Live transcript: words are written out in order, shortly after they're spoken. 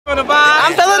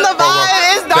in the vibe.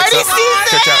 It's Darty season.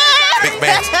 Stretch out, big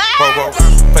bands, roll.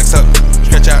 Flex up,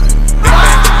 stretch out, big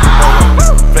bands,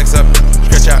 roll. Flex up,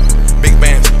 stretch out, big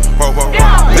bands, roll. Dude,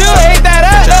 ain't that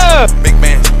up? Big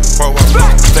bands, roll.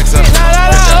 Flex up,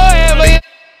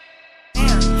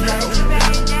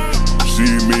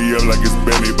 See me up like it's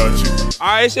Benny Bunch.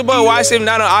 Alright, it's your boy YC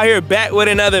Nano out here back with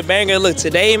another banger. Look,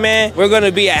 today, man, we're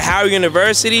gonna be at Howard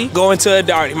University going to a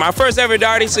Darty. My first ever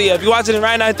Darty, so yeah, if you're watching it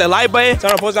right now, hit the like button,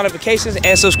 turn on post notifications,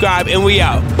 and subscribe, and we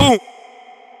out. Boom!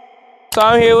 So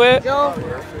I'm here with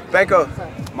Becca,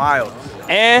 Miles,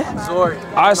 and Zori.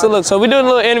 Alright, so look, so we're doing a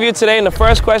little interview today, and the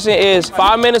first question is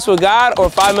 5 minutes with God or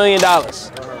 $5 million?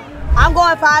 I'm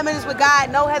going 5 minutes with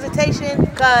God, no hesitation,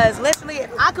 because literally, if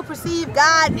I could perceive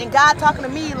God and God talking to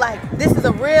me like this is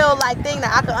a real thing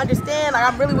that I could understand, like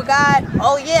I'm really with God,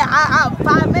 oh yeah, I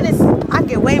 5 minutes, I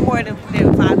get way more than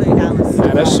 $5 million.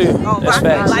 Yeah, that's true. That's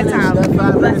facts. Lifetime. That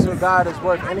 5 minutes with God is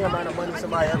worth any amount of money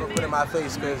somebody ever put in my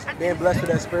face, because being blessed with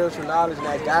that spiritual knowledge and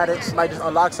that guidance might just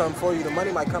unlock something for you. The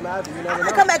money might come after, you never know.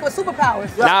 I come back with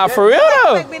superpowers. Nah, for real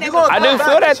though. I do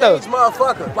feel that though.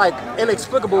 Motherfucker, like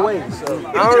inexplicable ways. So.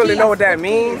 I don't really know what that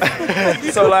means.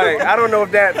 So like, I don't know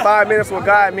if that 5 minutes with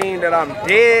God means that I'm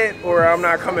dead or I'm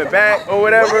not coming back or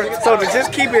whatever. So to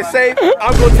just keep it safe,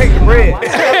 I'm gonna take the bread.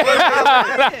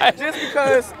 Just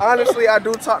because honestly, I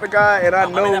do talk to God and I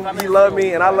know He loves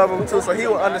me and I love Him too, so He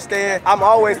will understand. I'm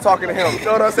always talking to Him. You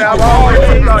know what I'm saying? I'm always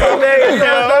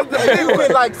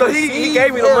talking. So He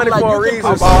gave me the money for a reason.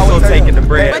 I'm also taking the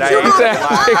bread. But you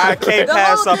I can't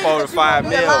pass up on the 5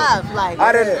 mil.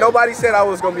 I didn't. Nobody said I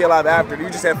was gonna be alive after. You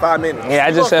just said 5 minutes. Yeah,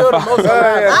 I just said 5. So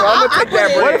I'm gonna take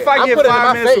that bread. What if I get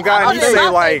 5 minutes with God and you say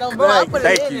like,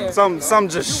 thank you. you, some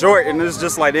just short, and it's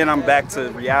just like then I'm back to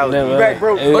reality. Back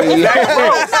broke.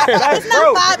 It's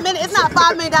not 5 minutes. It's not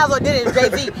 $5 million or dinner with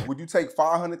Jay-Z. Would you take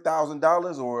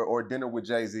 $500,000 or dinner with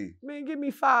Jay-Z? Man, give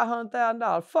me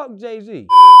 $500,000. Fuck Jay-Z.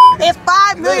 It's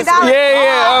 $5 million.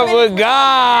 Yeah, with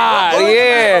God,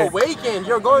 yeah. Awaken.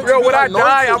 You're going to Yo, be when I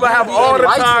die, I'm gonna have all the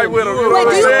time with Him. You know Wait,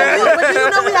 what I'm saying? but do you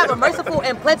know we have a merciful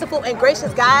and plentiful and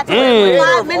gracious God? In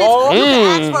 5 minutes, you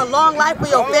can ask for a long life for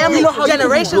your family,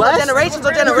 generations or generations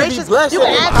or generations. You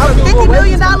can ask for $50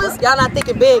 million. Y'all not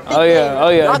thinking big. Oh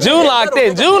yeah. June locked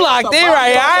in. June locked in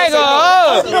right here. I ain't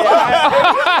gonna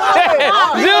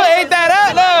June ate that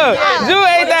up though. June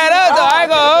ate that up though. I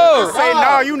ain't gonna Say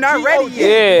no, you not ready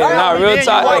yet. Yeah, not real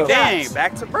talk. Like, dang,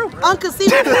 back to broke.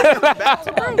 Unconceivable.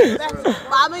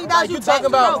 $5 million. You talking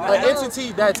about an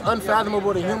entity that's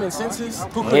unfathomable to human senses?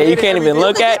 Yeah, you can't even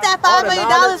look at. Get that $5 million,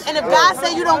 and if God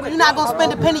say you're not gonna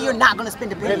spend a penny, you're not gonna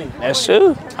spend a penny. That's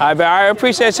true. All right, I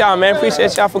appreciate y'all, man.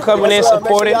 Appreciate y'all for coming in,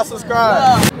 supporting. All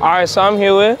right, so I'm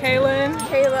here with Kaylin.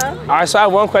 Kayla. All right, so I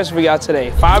have one question for y'all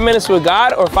today. 5 minutes with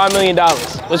God or $5 million?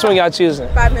 Which one y'all choosing?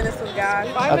 5 minutes with God.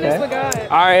 5 minutes with God.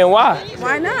 All right, and why?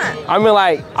 Why not? I mean,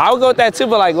 like, I would go with that too,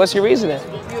 but like, what's your reasoning?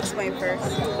 You explain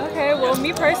first. Okay, well,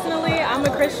 me personally, I'm a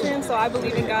Christian, so I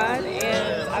believe in God,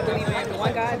 and I believe in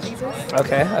one God, Jesus.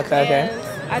 Okay. And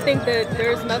I think that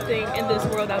there's nothing in this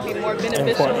world that would be more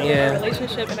beneficial in a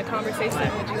relationship and a conversation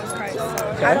with Jesus Christ. So.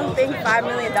 I don't think $5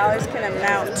 million can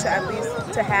amount to at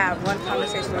least to have one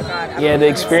conversation with God. Yeah, the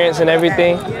experience and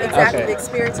everything? Exactly, the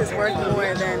experience is worth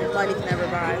more than money can ever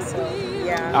buy, so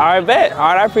yeah. All right, bet. All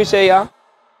right, I appreciate y'all.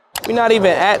 We're not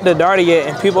even at the Darty yet,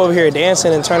 and people over here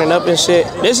dancing and turning up and shit.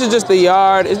 This is just the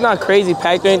yard. It's not crazy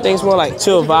packed or anything. It's more like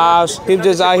chill vibes. People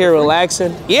just out here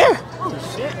relaxing. Yeah.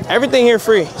 Everything here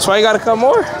free. That's why you gotta come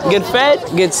more. Get fed,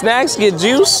 get snacks, get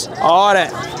juice, all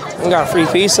that. We got free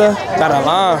pizza, got a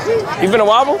line. You finna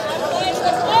wobble?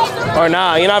 Or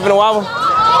nah, you not finna wobble?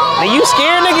 Are you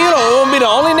scared, nigga? You don't wanna be the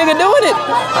only nigga doing it.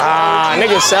 Ah,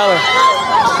 niggas selling.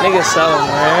 Niggas selling,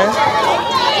 man.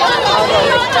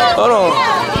 Hold on.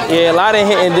 Yeah, a lot of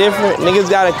hitting different. Niggas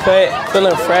got a cut,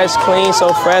 feeling fresh, clean,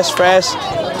 so fresh.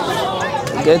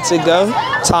 Good to go.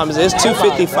 Time is it's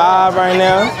 2:55 right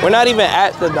now. We're not even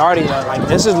at the Darty though. Like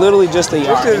this is literally just the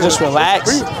yard. Just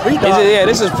relax. Yeah,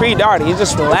 this is pre-Darty. He's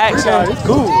just relaxing. It's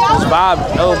cool. Just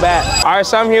vibing. No bad. All right,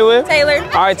 so I'm here with Taylor.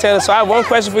 All right, Taylor. So I have one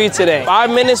question for you today. 5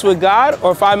 minutes with God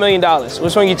or $5 million?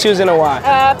 Which one you choosing and why?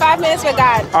 5 minutes with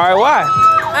God. All right, why?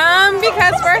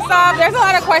 Because first off, there's a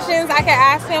lot of questions I could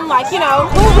ask him, like, you know,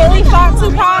 who really shot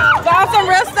Tupac, about some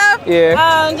real stuff.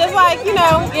 Yeah. Just like, you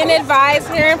know, getting advice,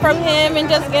 hearing from him, and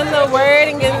just getting the word,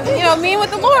 and getting, you know, meeting with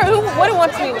the Lord. Who wouldn't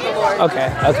want to meet with the Lord? Okay,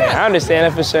 I understand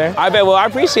that for sure. I bet, well, I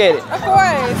appreciate it. Of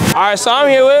course. All right, so I'm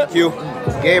here with You.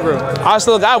 Gabriel. All right,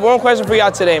 so look, I have one question for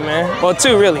y'all today, man. Well,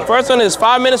 two, really. First one is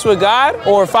 5 minutes with God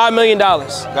or $5 million? God.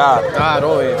 God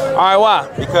always. All right, why?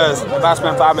 Because if I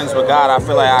spend 5 minutes with God, I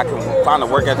feel like I can find the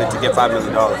work ethic to get $5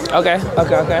 million.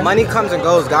 Okay. Money comes and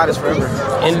goes. God is forever.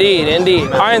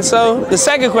 Indeed. All right, so the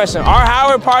second question: are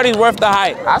Howard parties worth the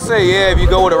hype? I say yeah if you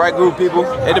go with the right group of people.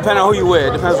 It depends on who you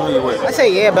with. It depends on who you with. I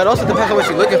say yeah, but it also depends on what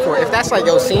you're looking for. If that's like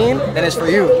your scene, then it's for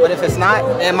you. But if it's not,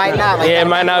 it might not. Like, yeah, it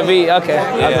might not be.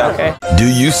 Okay. Do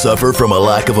you suffer from a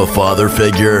lack of a father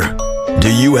figure?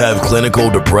 Do you have clinical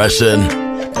depression?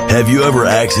 Have you ever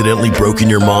accidentally broken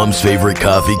your mom's favorite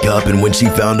coffee cup, and when she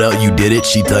found out you did it,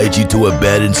 she tied you to a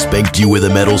bed and spanked you with a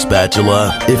metal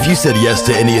spatula? If you said yes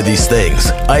to any of these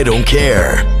things, I don't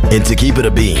care. And to keep it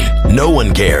a bean, no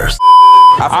one cares.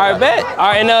 All right, bet. All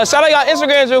right, and shout out y'all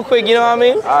Instagrams real quick, you know what I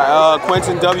mean? All right,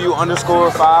 Quentin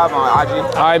W_5 on IG.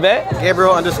 All right, bet.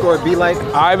 Gabriel_be_like.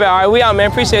 All right, bet. All right, we out, man.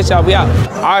 Appreciate y'all. We out.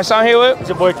 All right, so I'm here with? It's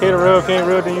your boy K the Real. If you ain't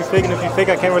real, then you fake. And if you fake,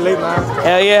 I can't relate, man.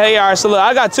 Hell yeah. All right, so look,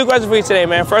 I got 2 questions for you today,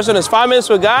 man. First one is 5 minutes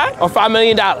with God or $5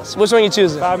 million? Which one you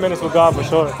choosing? 5 minutes with God for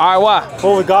sure. All right, why?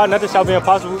 For with God, nothing shall be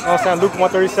impossible. You know what I'm saying? Luke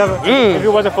 137. If it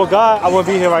wasn't for God, I wouldn't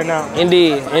be here right now.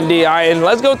 Indeed. All right, and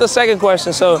let's go with the second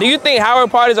question. So, do you think Howard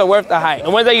parties are worth the hype?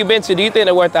 And ones that you've been to, do you think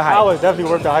they're worth the hype? Howard's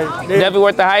definitely worth the hype. Definitely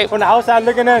worth the hype? From the outside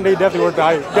looking at, they definitely worth the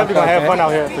hype. Definitely gonna have fun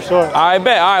out here, for sure. All right,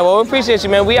 bet. All right, well, we appreciate you,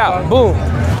 man. We out. Boom.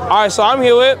 All right, so I'm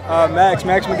here with? Max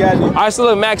McGadney. All right, so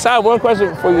look, Max, I have one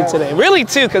question for you today. Really,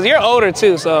 2, because you're older,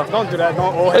 too, so. Don't do that,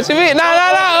 don't old. What you mean? No,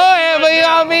 but you know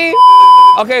what I mean?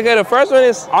 Okay, the first one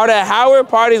is, are the Howard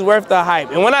parties worth the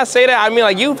hype? And when I say that, I mean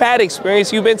like you've had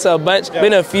experience, you've been to a bunch,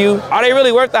 been a few. Are they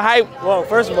really worth the hype? Well,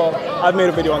 first of all, I've made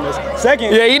a video on this.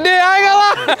 Second. Yeah, you did, I ain't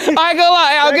gonna lie.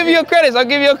 Hey, I'll give you your credits,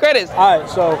 All right,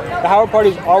 so the Howard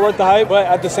parties are worth the hype, but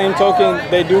at the same token,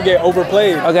 they do get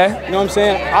overplayed. Okay. You know what I'm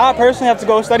saying? I personally have to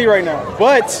go study right now,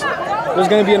 but there's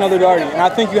gonna be another Darty, and I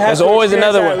think you have There's always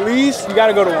another one. At least you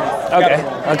gotta go to one. Okay.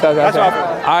 That's what I feel.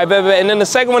 All right, bet. And then the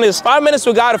second one is 5 minutes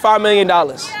with God or $5 million?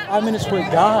 5 minutes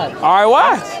with God. All right,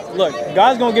 why? Look,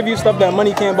 God's gonna give you stuff that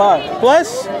money can't buy.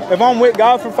 Plus, if I'm with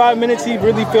God for 5 minutes, He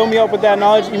really fill me up with that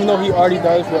knowledge, even though He already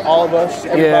does with all of us,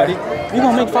 everybody. We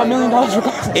gonna make $5 million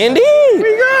regardless.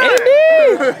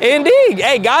 Indeed.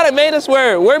 Hey, God had made us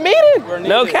where we're meeting.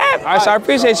 No cap. All right, so I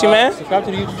appreciate you, man. Subscribe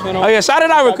to the YouTube channel. Oh yeah, shout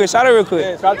it out real quick.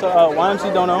 Yeah, subscribe to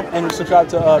YMC Dono and subscribe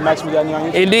to Max McGadney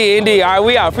on YouTube. Indeed. All right,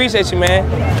 we out. Appreciate you, man.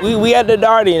 We at the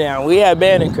Darty now. We at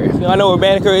Banneker. You know where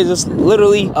Banneker is? It's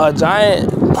literally a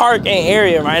giant park and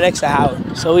area right next to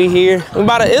Howard. So we here.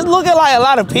 It's looking like a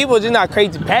lot of people, just not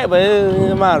crazy packed, but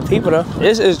it's a lot of people though.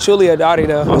 This is truly a Darty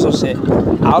though. On some shit.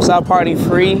 Outside party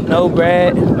free, no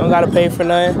bread, don't gotta pay for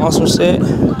nothing. On some shit.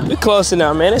 We close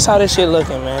enough, man. That's how this shit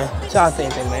looking, man. What y'all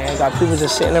thinking, man? Got people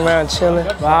just sitting around chilling,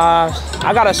 vibes.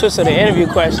 I gotta switch to the interview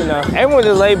question though. Everyone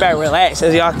just laid back, relaxed,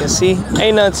 as y'all can see.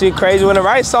 Ain't nothing too crazy. When the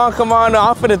right song come on though,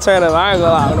 I'm finna turn up. I ain't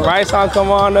gonna lie. When the right song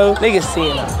come on though, niggas see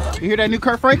it though. You hear that new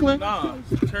Kurt Franklin? Nah,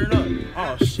 turn it up.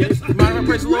 Oh shit. You mind if I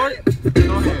praise the Lord?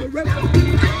 Go ahead.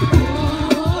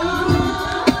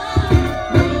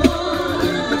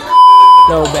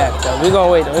 No back though. We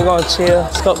gonna wait though. We gonna chill.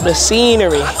 Scope the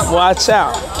scenery. Watch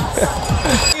out.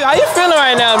 How you feeling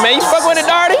right now, man? You fuck with the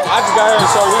Darty? I just got here,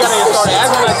 so we gotta get started. Ask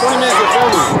me like 20 minutes to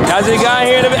film me. Y'all just got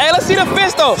here. Hey, let's see the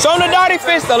fist though. Show them the Darty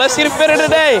fist though. Let's see the fit of the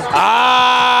day. All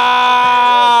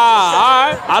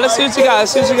right. Let's see what you got.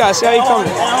 See how you coming.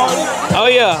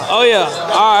 Oh yeah. All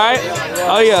right.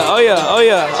 Oh yeah.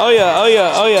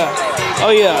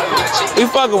 We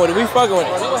fucking with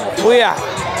it. We out.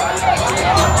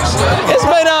 It's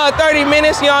been 30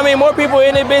 minutes, you know what I mean? More people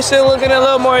in this bitch, shit looking a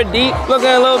little more deep, looking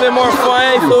a little bit more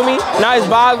fun, you feel me? Nice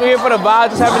vibes, we're here for the vibes,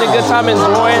 just having a good time,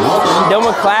 enjoying. Done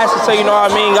with classes, so you know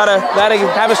what I mean? Gotta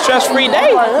have a stress-free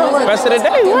day, rest of the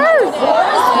day, word.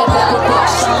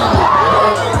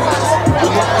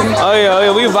 Oh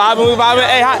yeah, we vibing.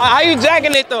 Hey, how you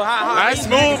jacking it though? It's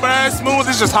smooth, man. Smooth.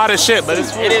 It's just hot as shit, but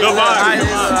it's good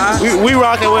vibes. We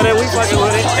rocking with it. We fucking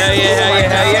with it. Hell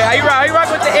yeah. How you rock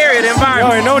with the area, the environment? You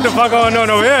already know what the fuck going on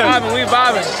over here. We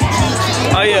vibing.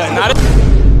 Oh yeah.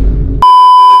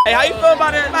 Hey, how you feel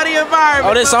about the environment?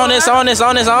 Oh, this on?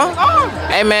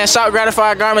 Hey, man, shop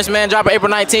Gratified Garments, man. Drop it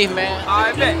April 19th, man. All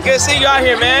right, man. Good to see you out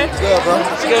here, man. It's good, bro.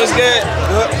 It's good.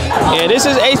 Yeah, this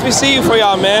is HBCU for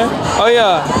y'all, man. Oh,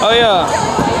 yeah.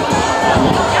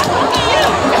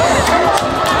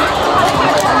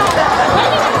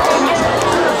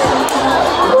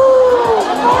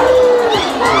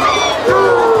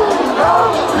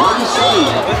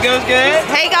 What's good?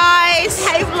 Hey, guys.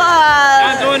 Hey, vlog.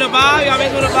 Y'all doing the vibe? Y'all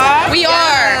been doing the vibe? We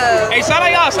are. Hey, shout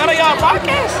out y'all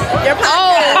podcast. Your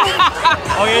podcast.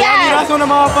 Oh yeah, that's on the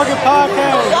motherfucking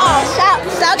podcast.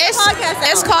 Shout to the podcast.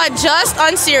 It's called Just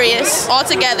Unserious. All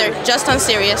together, Just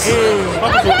Unserious.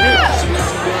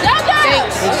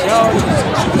 Thanks.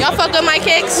 Y'all fuck up my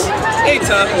kicks? They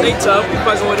tough. They tough. We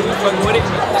fucking with it. We fucking with it.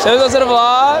 So we go to the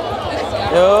vlog.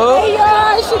 Yo. Hey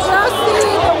y'all, it's your girl Steve.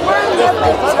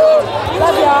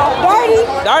 Love y'all. Darty.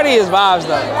 Darty is vibes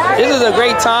though. This is a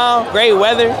great time, great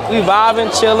weather. We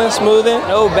vibing, chilling, smoothing.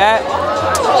 No bat.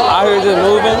 Out here just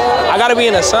moving. I gotta be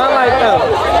in the sunlight though.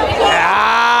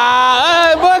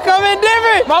 Boy coming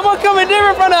different. My boy coming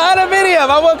different from the other video.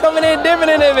 My boy coming in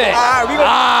different in the event.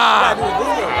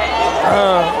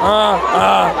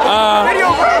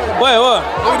 Wait, what?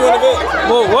 What we doing in the vid?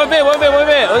 What vid? What's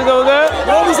going good? You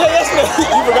know what we said yesterday?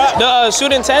 You forgot? The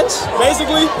shooting tents?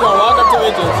 Basically, we're gonna walk up to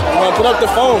entrance. We're gonna put up the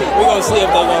phone. We're gonna see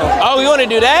if they go. Oh, we wanna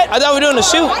do that? I thought we were doing the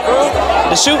shoot.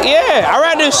 The shoot? Yeah, I'd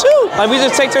rather do the shoot. Like we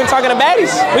just take turns talking to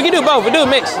baddies. We can do both. We do a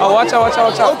mix. Oh, watch out.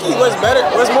 Okay, what's better?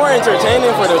 What's more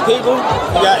entertaining for the people?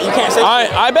 You can't say.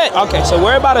 I bet. Okay, so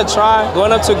we're about to try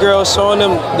going up to girls, showing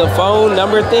them the phone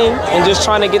number thing, and just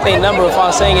trying to get their number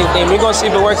without saying anything. We're gonna see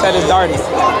if it works at his Darty.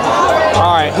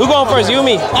 All right, who going first? You or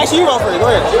me? Actually, you go first. Go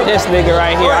ahead. This nigga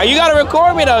right here. You gotta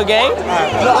record me though, gang. All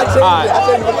right.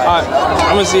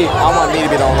 I'm gonna see. I want me to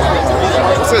be the only one.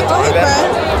 What's it?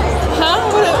 Huh?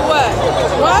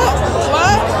 What?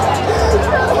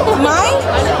 Mine?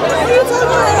 What are you talking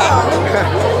about?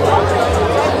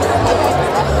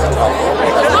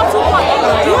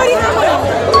 You already have one.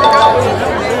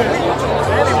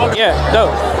 Yeah,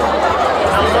 dope.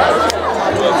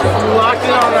 You locked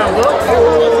in on that look?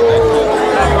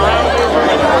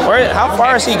 How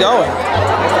far is he going?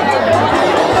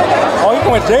 Oh, you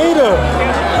going Jada?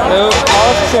 No.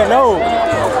 Oh, she said no.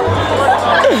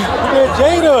 Yeah,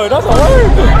 Jada, that's a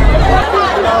word.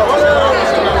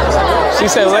 She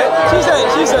said what? She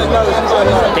said no.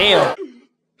 Damn.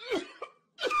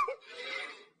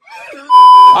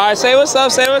 All right, say what's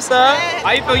up.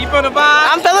 How you feel? You feeling the vibe?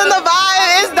 I'm feeling the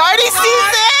vibe. It's Darty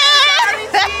season.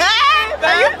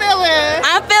 How you feeling?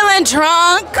 I'm feeling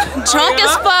drunk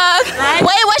as fuck.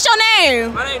 Wait, what's your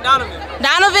name? My name Donovan.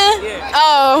 Donovan? Yeah.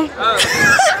 Oh.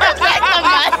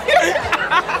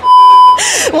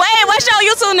 Wait, what's your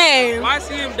YouTube name?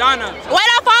 YCM Donna. Wait,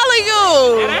 I follow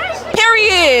you.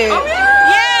 Period. Oh,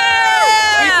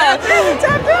 yeah.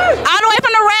 All the way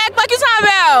from the rag, fuck you talking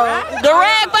about? The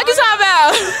rag, fuck you talking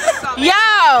about?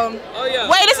 Yo. Oh, yeah.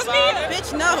 Wait, this is me?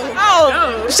 Bitch, no.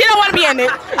 Oh, she don't want to be in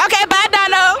it. Okay, bye,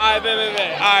 Dono. All right,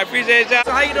 bet. All right, appreciate y'all.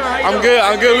 So how you doing? I'm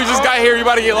good. We just got here. You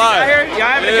about to get live. Y'all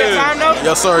having a good time though?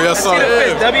 Yes, sir.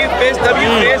 W fist.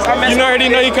 You already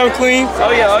know you come clean. Oh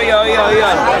yeah.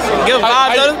 Give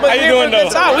vibes though. How you doing though?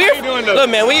 Look,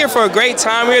 man, we're here for a great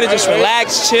time. We're here to just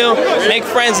relax, chill, make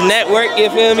friends, network. You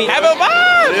feel me? Have a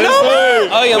vibe. Yes, sir.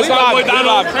 Oh yeah, we vibe. My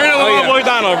boy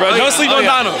Donald, bro. Don't sleep on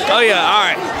Donald. Oh yeah. All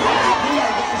right.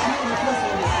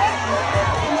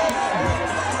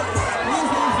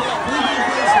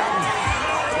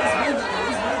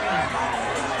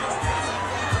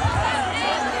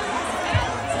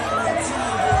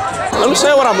 Let me show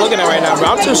you what I'm looking at right now, bro.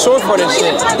 I'm too short for this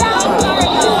shit.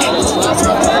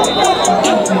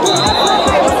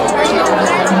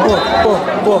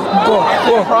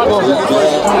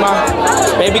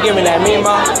 Baby, give me that mean,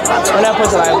 bro. When that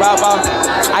pussy like, bop.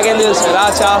 I can do this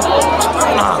without y'all.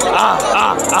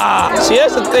 See,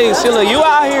 that's the thing. See, look, you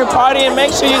out here partying,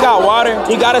 make sure you got water.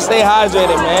 You gotta stay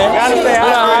hydrated, man. You're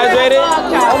not hydrated?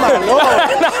 Oh my Lord.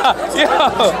 Yo,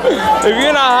 if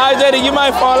you're not hydrated, you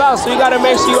might fall out. So you gotta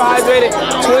make sure you're hydrated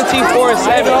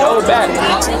 24/7. Hold back.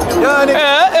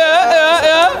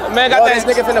 Yeah. Man, got that. This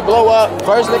nigga finna blow up.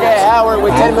 First nigga at Howard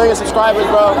with 10 million subscribers,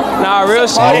 bro. Nah, real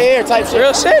shit. Party here type shit.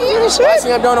 Real shit. I see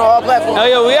him doing on all platforms. Oh,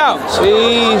 yo, we out.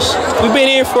 Jeez. We've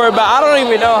been here for about, I don't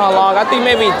even know how long. I think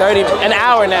maybe an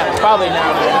hour now. Probably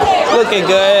now. Looking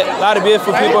good. A lot of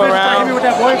beautiful people around. I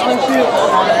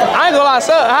ain't gonna lie,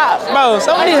 bro,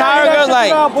 some of these Howard girls,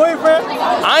 like,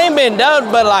 I ain't been dubbed,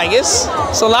 but like, it's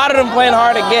a lot of them playing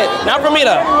hard to get. Not for me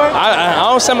though. I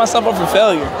don't set myself up for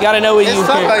failure. You gotta know what you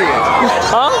can.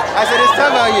 Huh? I said it's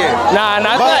tough out here. Nah,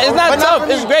 it's not tough.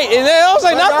 It's great. It's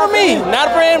like not for me.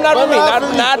 Not for him. Not for me.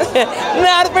 Not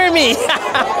for me.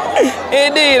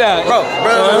 Indeed. Bro.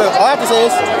 All I have to say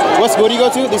is, what school do you go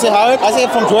to? They say Howard. I say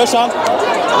from Georgetown.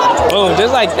 Boom,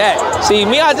 just like that. See,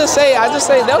 me, I just say, I don't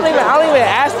even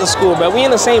ask the school, but we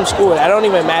in the same school. That don't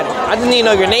even matter. I just need to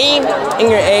know your name and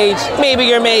your age, maybe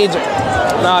your major.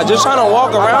 Nah, just trying to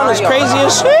walk around is crazy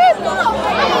as shit.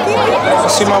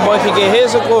 Let's see my boy can get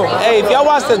his cool. Hey, if y'all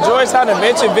watch the Georgetown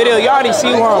Adventure video, y'all already see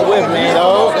who I'm with, man.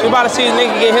 You about to see this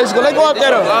nigga get his cool. Let's go up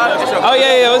there though. Oh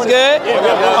yeah, what's good?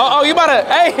 Oh, you about to,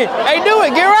 hey, do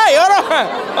it, get right.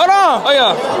 Hold on. Oh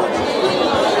yeah.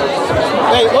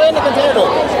 Wait, what in the container though?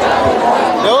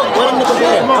 Yo, what in the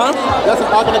container? Huh? Got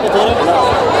some alcohol in the container? No.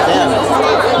 Damn.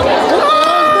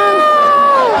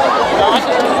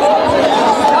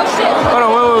 Hold on,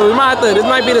 wait. We might have to. This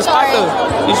might be the spot though.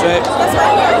 You straight?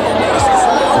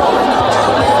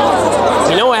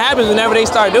 You know what happens whenever they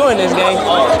start doing this, gang?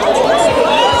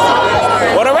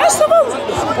 Well, the rest of them,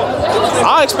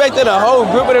 I expected a whole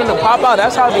group of them to pop out.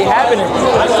 That's how it be happening.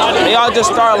 They all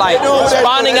just start like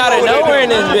spawning out of nowhere in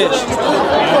this bitch.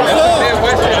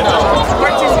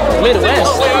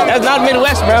 Midwest. That's not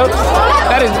Midwest, bro.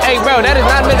 That is, hey, bro, that is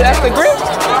not Midwest. That's the grip.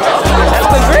 That's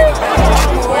the grip.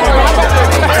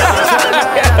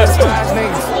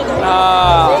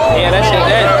 Yeah, that shit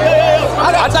dead.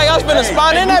 I thought y'all was finna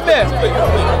spawn in that bitch.